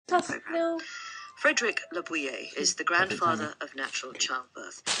program. Frederick Leboyer is the grandfather of natural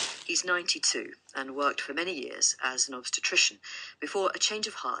childbirth. He's 92 and worked for many years as an obstetrician before a change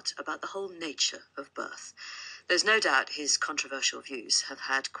of heart about the whole nature of birth. There's no doubt his controversial views have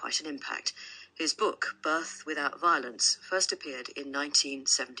had quite an impact. His book, Birth Without Violence, first appeared in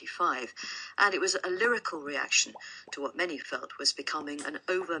 1975, and it was a lyrical reaction to what many felt was becoming an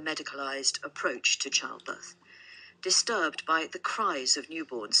over-medicalised approach to childbirth. Disturbed by the cries of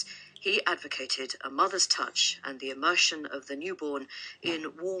newborns, he advocated a mother's touch and the immersion of the newborn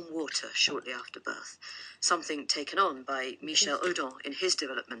in warm water shortly after birth, something taken on by Michel Odent in his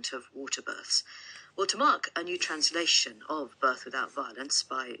development of water births. Well, to mark a new translation of Birth Without Violence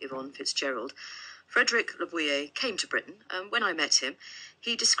by Yvonne Fitzgerald, Frederick Leboyer came to Britain, and when I met him,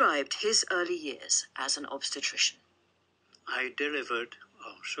 he described his early years as an obstetrician. I delivered,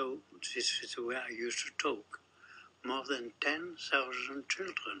 so this is the way I used to talk, more than 10,000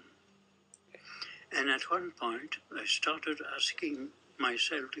 children. And at one point, I started asking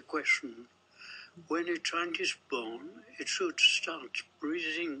myself the question, when a child is born, it should start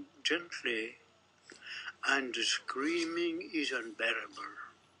breathing gently, and the screaming is unbearable.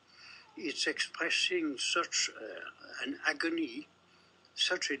 It's expressing such an agony,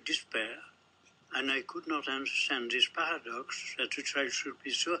 such a despair, and I could not understand this paradox that a child should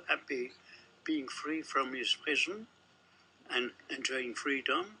be so happy being free from his prison and enjoying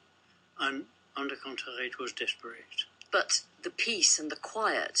freedom, and on the contrary, it was desperate. But the peace and the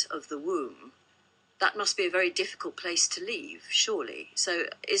quiet of the womb, that must be a very difficult place to leave, surely. So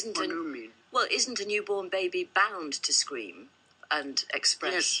isn't What do you mean? Well, isn't a newborn baby bound to scream and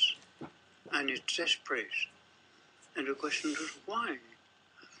express? Yes, and it's desperate. And the question is why?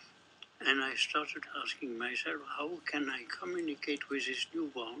 And I started asking myself, how can I communicate with this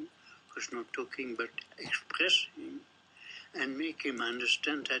newborn, who's not talking but expressing, and make him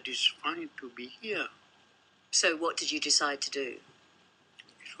understand that it's fine to be here? So what did you decide to do?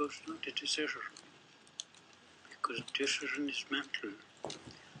 It was not a decision, because decision is mental,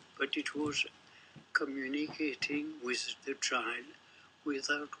 but it was communicating with the child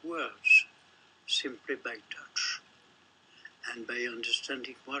without words, simply by touch, and by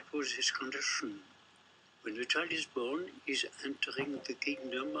understanding what was his condition. When the child is born, he's entering the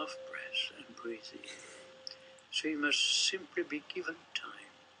kingdom of breath and breathing. So he must simply be given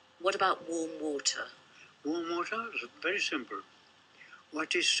time. What about warm water? Warm water is very simple.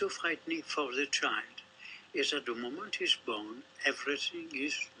 What is so frightening for the child is that the moment he's born, everything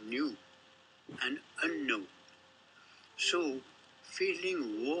is new and unknown. So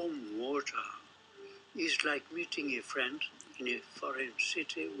feeling warm water is like meeting a friend in a foreign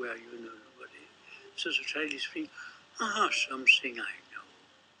city where you know nobody. So the child is feeling, something I know,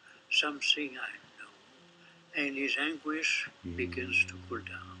 something I know. And his anguish begins to cool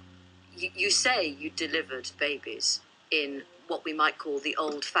down. You say you delivered babies in what we might call the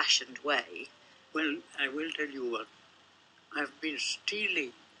old-fashioned way. Well, I will tell you what. I've been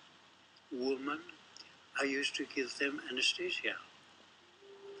stealing women. I used to give them anesthesia,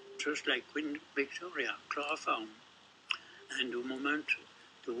 just like Queen Victoria, chloroform. And the moment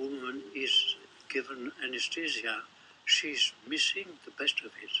the woman is given anesthesia, she's missing the best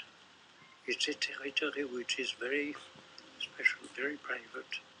of it. It's a territory which is very special, very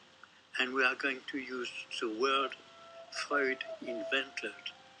private. And we are going to use the word Freud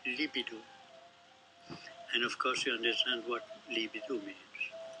invented, libido. And of course you understand what libido means.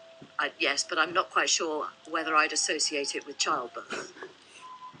 Yes, but I'm not quite sure whether I'd associate it with childbirth.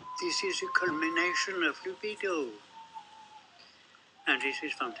 This is a culmination of libido. And this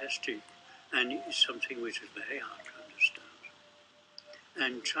is fantastic. And it's something which is very hard to understand.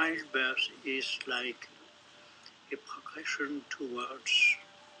 And childbirth is like a progression towards,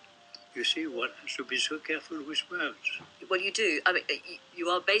 you see, one has to be so careful with words. Well, you do. I mean, you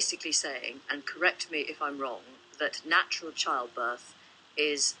are basically saying, and correct me if I'm wrong, that natural childbirth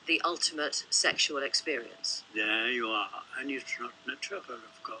is the ultimate sexual experience. There you are. And it's not natural,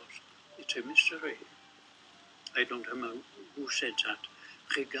 of course. It's a mystery. I don't know who said that.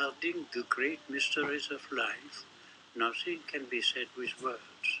 Regarding the great mysteries of life, nothing can be said with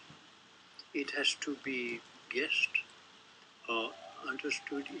words. It has to be guessed or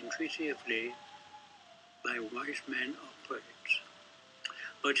understood intuitively by wise men or poets.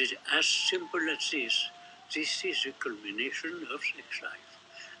 But it's as simple as this. This is a culmination of sex life,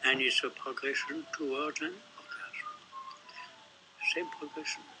 and it's a progression towards an orgasm. Same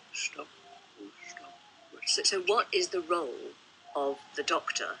progression. Stop. So what is the role of the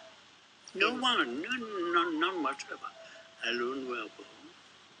doctor? None whatsoever. Alone we are born,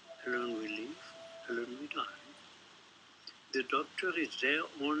 alone we live, alone we die. The doctor is there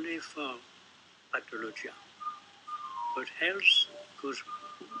only for pathology. But health goes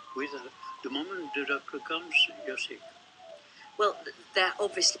with the moment the doctor comes, you're sick. Well, there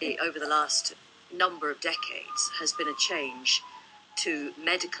obviously, over the last number of decades, has been a change to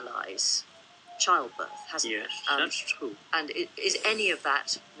medicalise childbirth, hasn't Yes, it? that's true. And is any of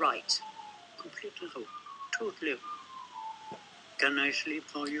that right? Completely wrong. Totally wrong. Can I sleep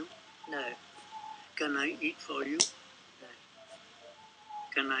for you? No. Can I eat for you? No.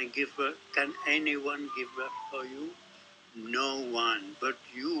 Can I give birth? Can anyone give birth for you? No one, but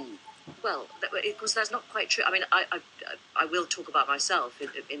you. Well, because that's not quite true. I mean, I will talk about myself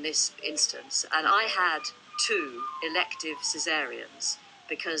in this instance, and I had 2 elective caesareans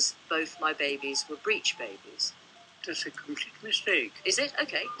because both my babies were breech babies. That's a complete mistake. Is it?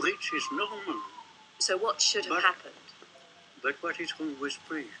 Okay. Breech is normal. So what should have happened? But what is wrong with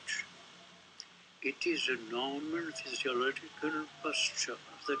breech? It is a normal physiological posture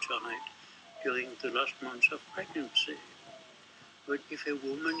of the child during the last months of pregnancy. But if a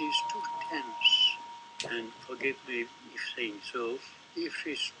woman is too tense, and forgive me if saying so, if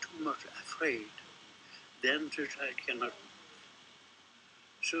she's too much afraid, then the child cannot.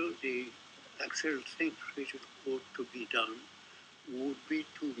 So the actual thing which ought to be done would be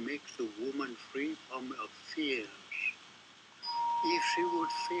to make the woman free from her fears. If she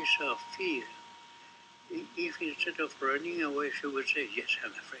would face her fear, if instead of running away she would say, yes,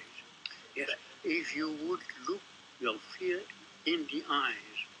 I'm afraid. Yes, if you would look your fear in the eyes,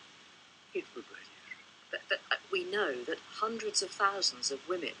 it would reduce. But we know that hundreds of thousands of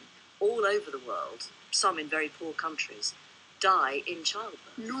women all over the world, some in very poor countries, die in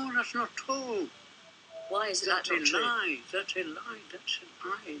childbirth. No, that's not true. Why is that not true? That's a lie. That's a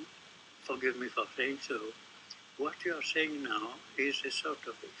lie. Forgive me for saying so. What you are saying now is a sort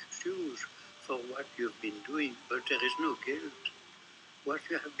of excuse for what you've been doing, but there is no guilt. What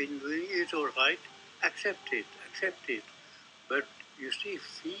you have been doing is all right. Accept it. But you see,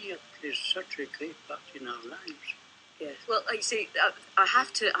 fear plays such a great part in our lives. Yes. Well, you see, I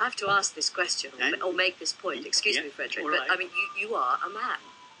have to ask this question or make this point. Excuse me, Frederick, but I mean, you are a man.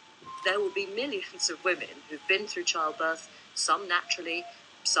 There will be millions of women who've been through childbirth, some naturally,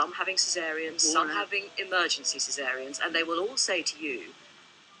 some having caesareans, some having emergency caesareans, and they will all say to you,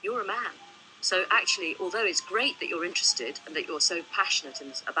 you're a man. So actually, although it's great that you're interested and that you're so passionate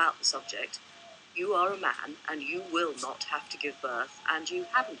about the subject, you are a man and you will not have to give birth, and you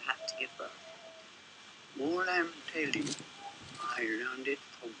haven't had to give birth. All I'm telling you, I learned it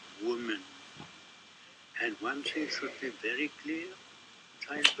from women. And one thing should be very clear,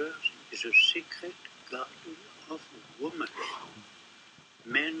 childbirth is a secret garden of woman.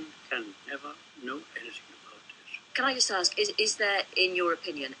 Men can never know anything about this. Can I just ask, is there, in your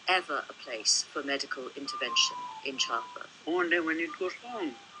opinion, ever a place for medical intervention in childbirth? Only when it goes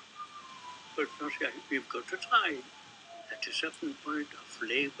wrong. But we've got to try. At a certain point of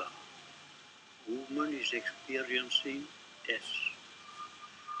labor, woman is experiencing death.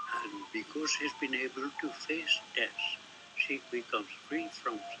 And because she's been able to face death, she becomes free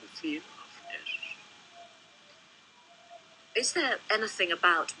from the fear of death. Is there anything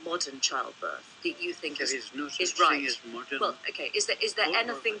about modern childbirth that you think there is no such is right? Thing as modern. Well, okay. Is there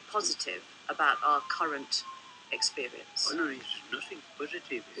anything positive about our current experience? Oh no, it's nothing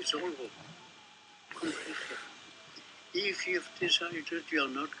positive. It's all wrong. Completely. If you've decided you're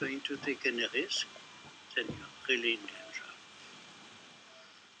not going to take any risk, then you're really in danger.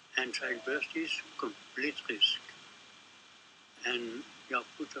 And childbirth is complete risk. And you're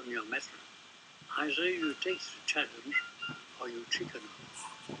put on your mettle. Either you take the challenge or you chicken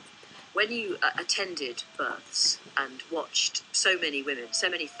off. When you attended births and watched so many women, so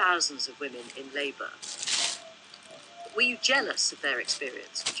many thousands of women in labour, were you jealous of their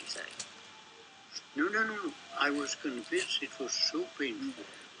experience, would you say? No. I was convinced it was so painful,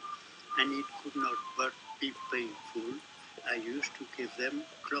 and it could not but be painful. I used to give them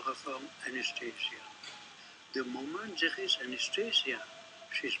chloroform anesthesia. The moment there is anesthesia,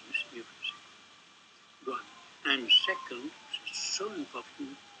 she's missing everything. One. And second, it's so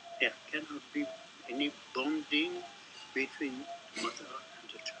important, there cannot be any bonding between the mother and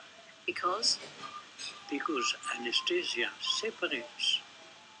the child. Because? Because anesthesia separates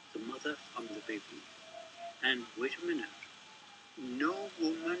the mother from the baby. And wait a minute, no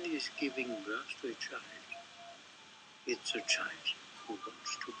woman is giving birth to a child. It's a child who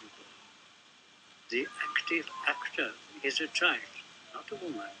wants to be born. The active actor is a child, not a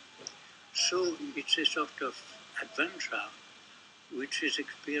woman. So it's a sort of adventure which is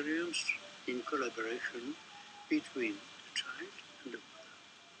experienced in collaboration between the child and the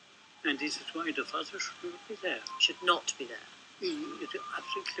mother. And this is why the father should not be there. Should not be there. It is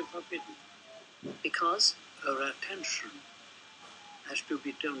absolutely forbidden. Because? Her attention has to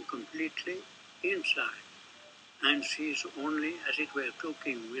be done completely inside. And she is only, as it were,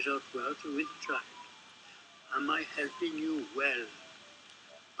 talking without words with the child. Am I helping you? Well.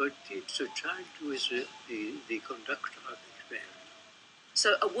 But it's the child who is the conductor of the experiment.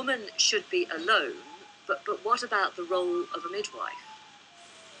 So a woman should be alone, but what about the role of a midwife?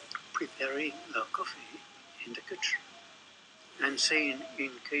 Preparing her coffee in the kitchen and saying,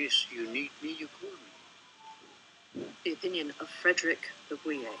 in case you need me, you call me. The opinion of Frederick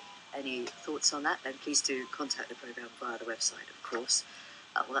Leboyer. Any thoughts on that? Then please do contact the programme via the website, of course.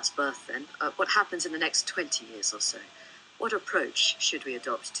 Well, that's birth then. What happens in the next 20 years or so? What approach should we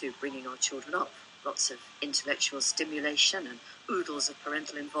adopt to bringing our children up? Lots of intellectual stimulation and oodles of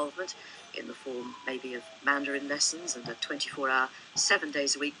parental involvement in the form maybe of Mandarin lessons and a 24-hour, 7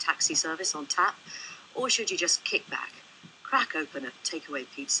 days a week taxi service on tap? Or should you just kick back, crack open a takeaway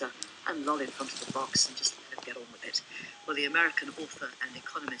pizza and loll in front of the box and just let them get on with it? Well, the American author and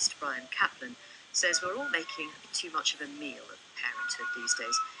economist Brian Kaplan says we're all making too much of a meal of parenthood these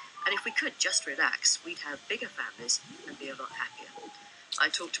days. And if we could just relax, we'd have bigger families and be a lot happier. I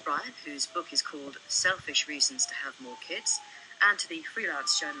talked to Brian, whose book is called Selfish Reasons to Have More Kids, and to the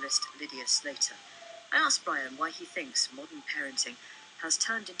freelance journalist Lydia Slater. I asked Brian why he thinks modern parenting has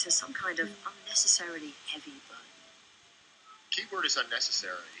turned into some kind of unnecessarily heavy burden. Keyword is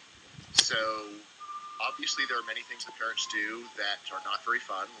unnecessary. So obviously there are many things that parents do that are not very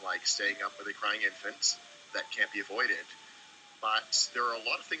fun, like staying up with a crying infant that can't be avoided. But there are a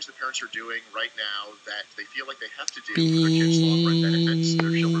lot of things that parents are doing right now that they feel like they have to do for their kids' long-run benefits.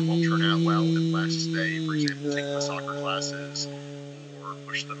 Their children won't turn out well unless they, for example, take them to soccer classes, or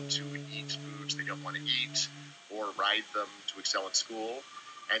push them to eat foods they don't want to eat, or ride them to excel in school.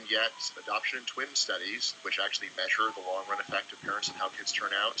 And yet, adoption and twin studies, which actually measure the long-run effect of parents and how kids turn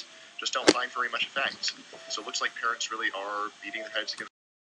out, just don't find very much effect. So it looks like parents really are beating their heads against